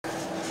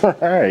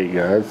Alright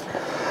guys,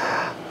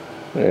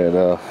 and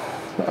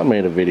I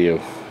made a video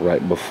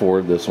right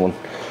before this one,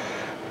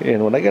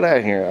 and when I got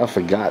out here I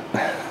forgot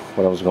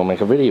what I was going to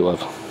make a video of.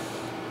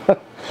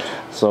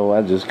 So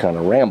I just kind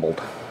of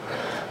rambled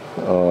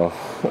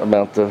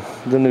about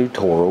the new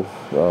Toro.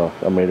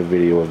 I made a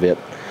video of it,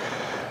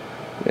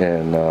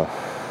 and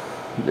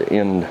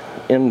the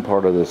end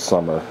part of this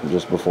summer,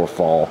 just before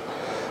fall,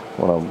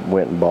 when I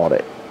went and bought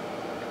it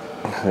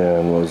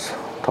and was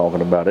talking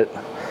about it.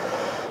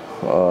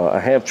 I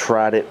have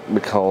tried it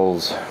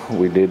because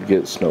we did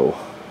get snow.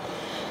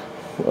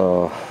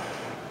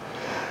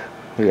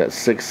 We got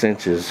 6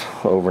 inches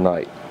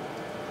overnight,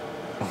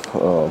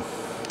 and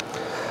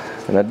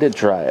I did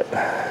try it.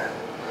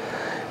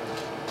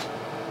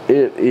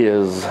 It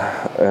is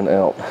an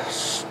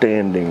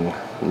outstanding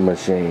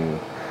machine.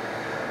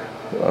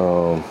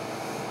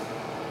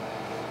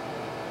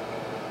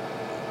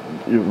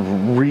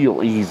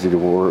 Real easy to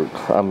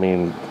work. I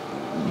mean,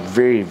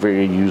 very,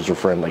 very user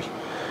friendly.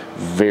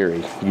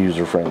 Very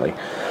user friendly.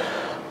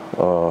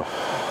 I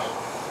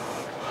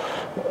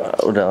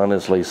would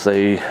honestly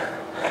say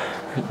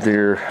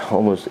there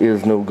almost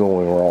is no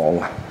going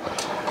wrong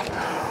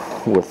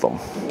with them.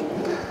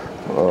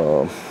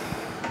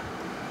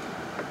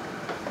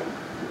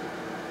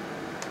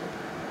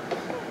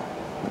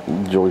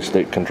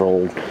 Joystick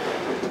control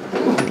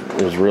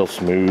is real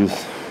smooth.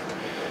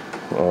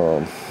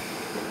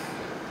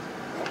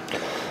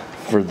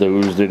 For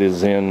those that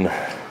is in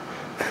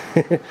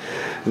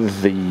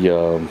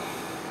the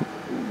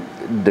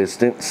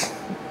distance,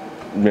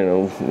 you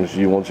know, if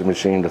you want your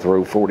machine to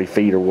throw 40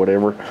 feet or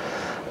whatever,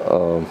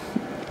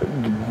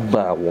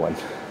 buy one.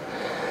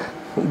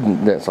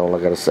 That's all I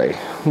gotta say.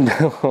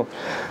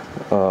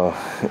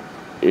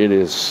 It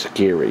is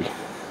scary.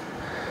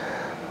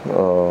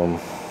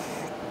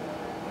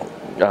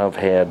 I've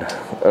had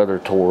other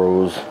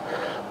Toros.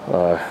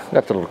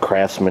 Got the little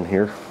Craftsman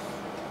here,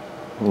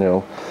 you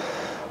know.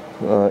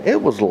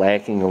 It was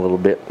lacking a little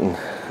bit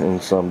in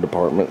some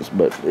departments,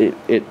 but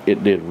it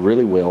did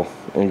really well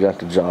and got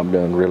the job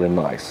done really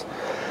nice.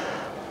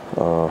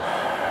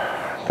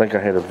 I think I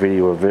had a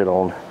video of it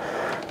on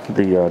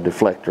the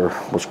deflector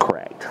was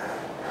cracked.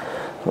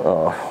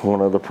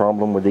 One other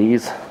problem with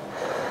these,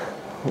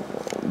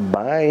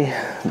 buy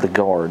the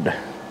guard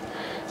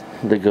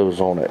that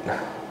goes on it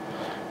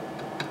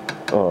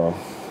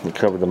to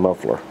cover the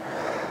muffler,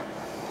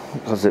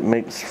 because it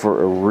makes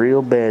for a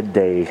real bad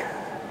day.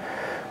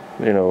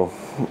 You know,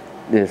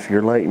 if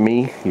you're like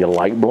me, you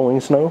like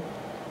blowing snow.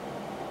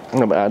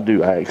 I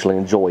do. I actually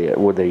enjoy it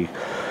with a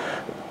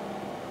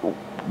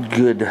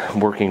good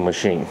working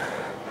machine.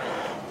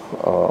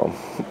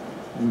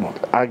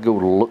 I go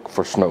to look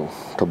for snow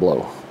to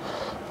blow.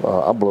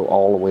 I blow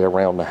all the way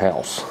around the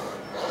house,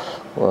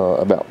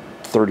 about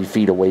 30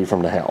 feet away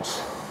from the house.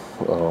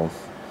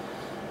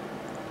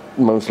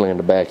 Mostly in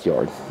the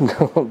backyard.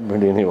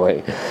 But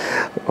anyway,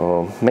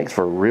 makes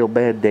for a real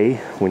bad day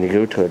when you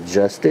go to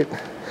adjust it.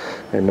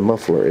 And the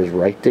muffler is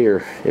right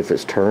there. If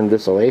it's turned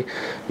this way,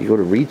 you go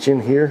to reach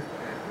in here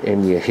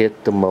and you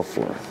hit the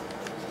muffler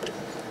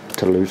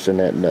to loosen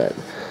that nut.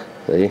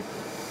 See?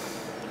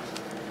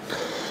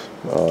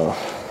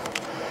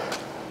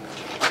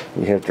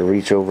 You have to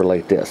reach over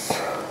like this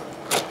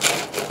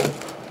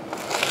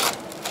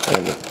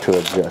and to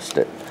adjust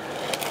it.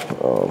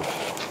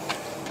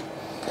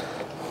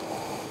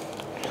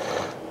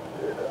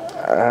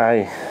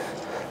 I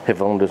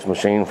have owned this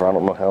machine for I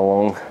don't know how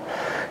long.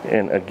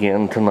 And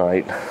again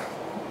tonight,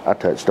 I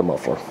touched a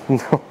muffler.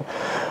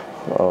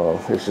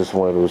 It's just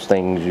one of those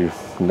things you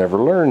never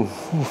learn.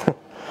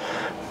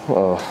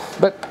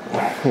 But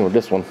you know,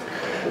 this one,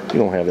 you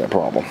don't have that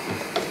problem.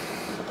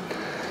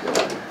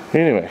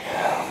 Anyway,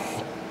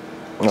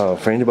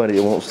 for anybody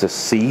that wants to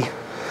see,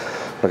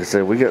 like I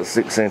said, we got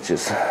 6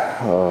 inches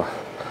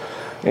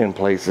in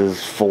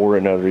places, 4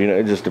 in other. You know,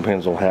 it just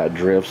depends on how it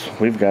drifts.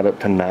 We've got up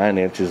to 9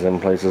 inches in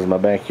places. My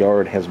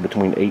backyard has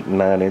between 8 and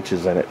 9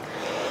 inches in it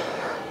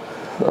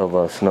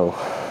of snow.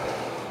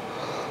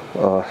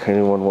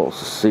 Anyone wants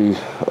to see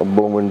a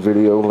blowing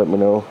video, let me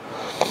know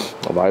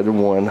of either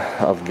one.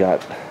 I've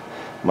got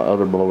my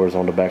other blowers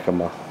on the back of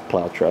my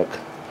plow truck.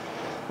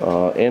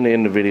 And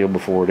in the video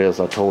before this,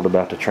 I told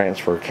about the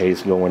transfer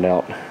case going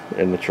out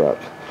in the truck.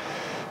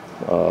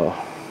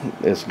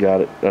 It's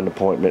got an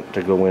appointment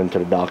to go into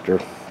the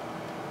doctor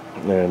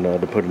and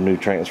to put a new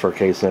transfer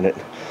case in it.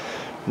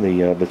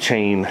 The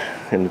chain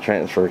in the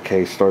transfer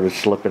case started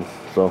slipping,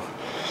 so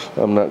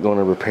I'm not going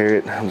to repair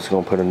it. I'm just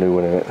going to put a new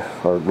one in it,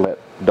 or let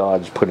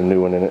Dodge put a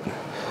new one in it.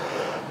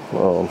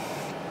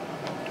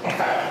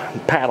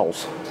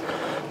 Paddles.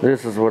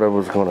 This is what I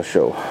was going to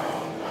show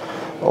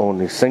on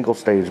the single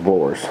stage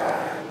blowers.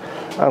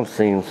 I've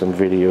seen some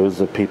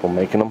videos of people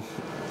making them,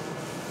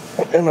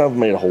 and I've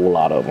made a whole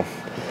lot of them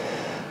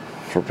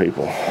for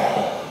people.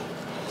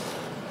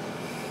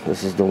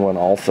 This is the one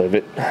off of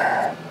it.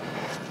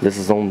 This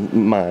is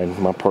on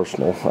mine, my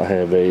personal. I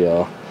have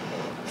a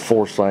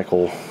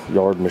 4-cycle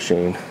yard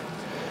machine.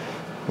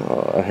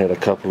 I had a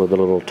couple of the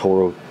little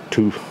Toro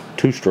two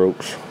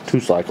strokes, 2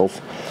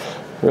 cycles,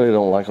 Really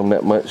don't like them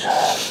that much.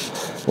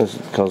 It's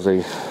because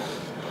they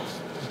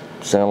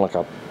sound like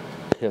a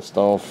pissed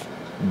off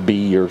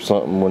bee or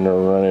something when they're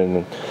running.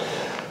 And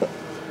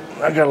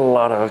I got a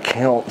lot of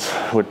accounts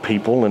with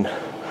people, and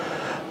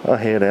I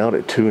head out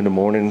at 2 in the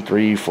morning,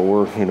 3,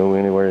 4, you know,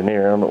 anywhere in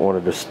there. I don't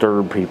want to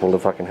disturb people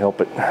if I can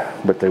help it,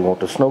 but they want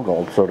the snow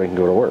gone so they can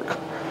go to work.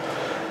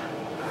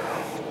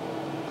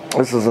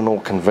 This is an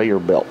old conveyor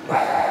belt.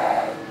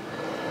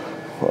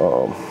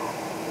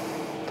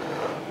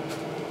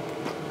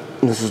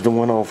 This is the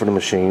one off of the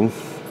machine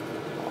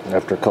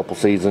after a couple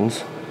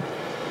seasons.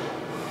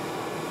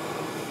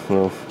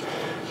 Well,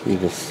 you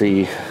can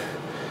see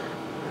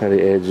how the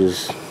edge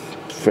is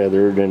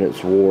feathered and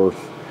it's wore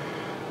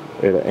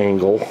at an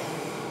angle,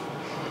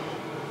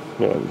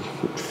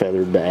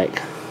 feathered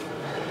back.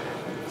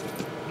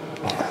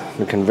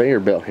 The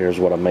conveyor belt here is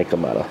what I make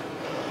them out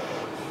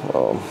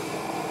of.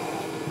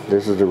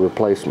 This is the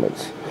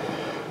replacements.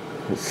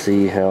 Let's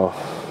see how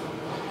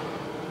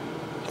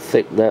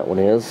thick that one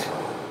is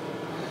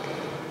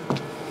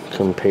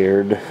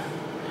compared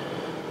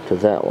to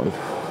that one.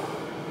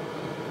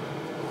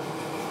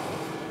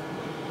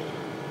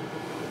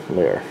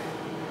 There.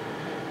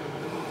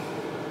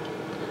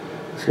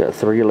 It's got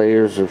 3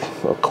 layers of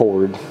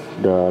cord,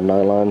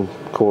 nylon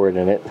cord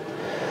in it,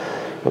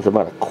 with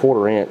about a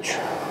 1/4 inch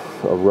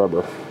of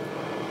rubber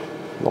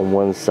on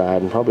one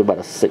side and probably about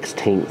a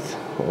 1/16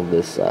 on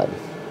this side.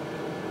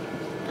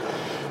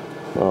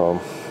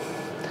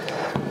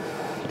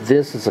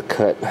 This is a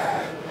cut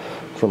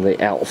from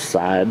the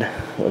outside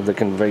of the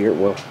conveyor,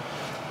 well,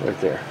 right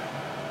there.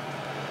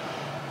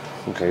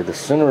 Okay, the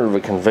center of a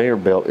conveyor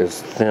belt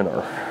is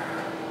thinner.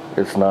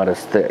 It's not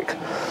as thick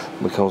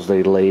because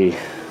they lay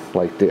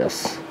like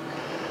this,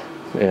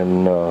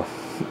 and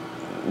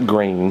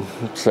grain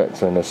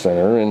sets in the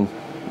center and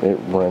it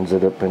runs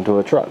it up into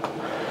a truck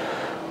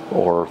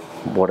or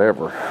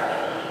whatever.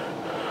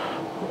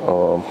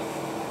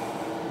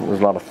 There's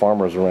a lot of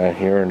farmers around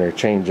here and they're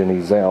changing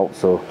these out,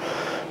 so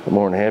I'm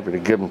more than happy to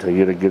give them to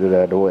you to get it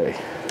out of the way,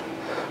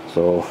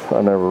 so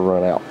I never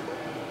run out.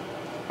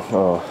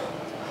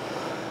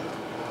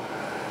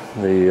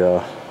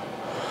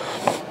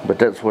 But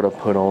that's what I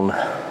put on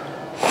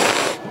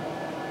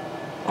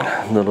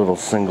the little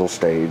single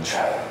stage.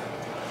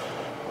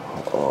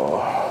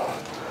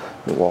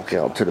 Walk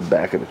out to the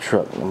back of the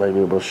truck and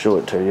maybe we'll show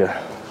it to you.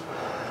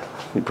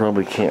 You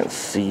probably can't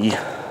see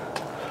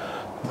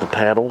the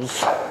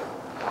paddles,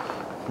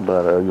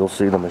 but you'll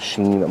see the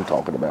machine I'm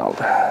talking about.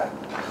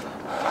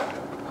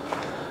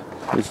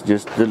 It's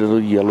just the little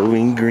yellow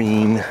and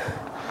green.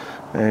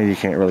 You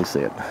can't really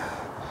see it.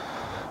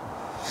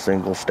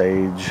 Single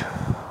stage,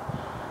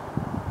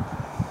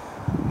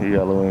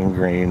 yellow and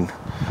green,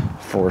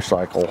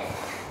 4-cycle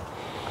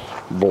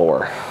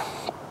blower.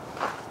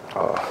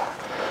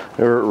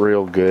 They're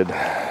real good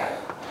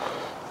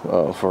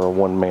for a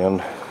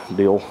one-man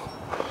deal.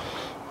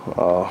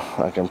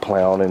 I can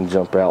plow and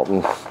jump out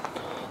and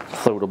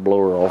throw the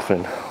blower off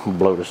and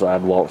blow the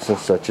sidewalks and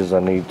such as I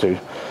need to.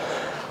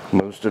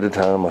 Most of the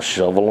time I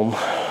shovel them.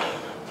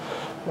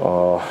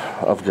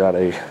 I've got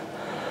a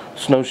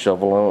snow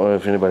shovel. I don't know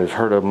if anybody's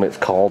heard of them. It's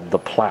called the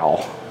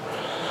Plow.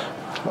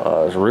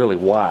 It's really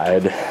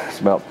wide. It's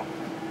about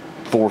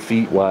 4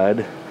 feet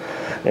wide,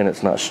 and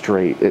it's not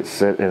straight. It's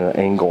set in an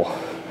angle,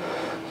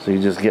 so you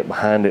just get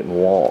behind it and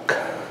walk,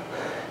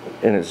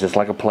 and it's just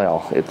like a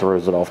plow. It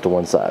throws it off to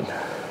one side.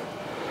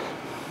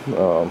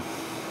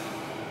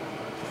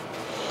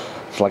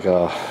 It's like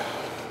a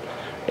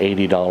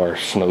 $80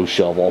 snow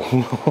shovel,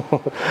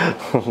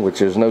 which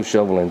there's no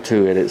shoveling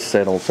to it. It's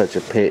set on such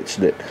a pitch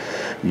that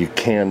you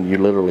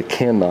literally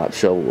cannot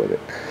shovel with it.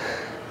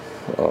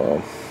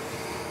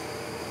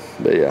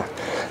 But yeah,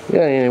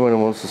 anyone who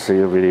wants to see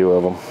a video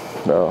of them,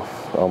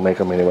 I'll make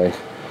them anyway,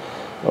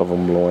 of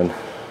them blowing.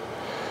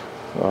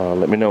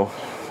 Let me know,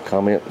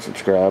 comment,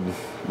 subscribe,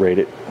 rate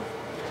it.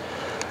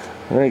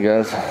 Alright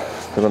guys,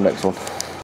 to the next one.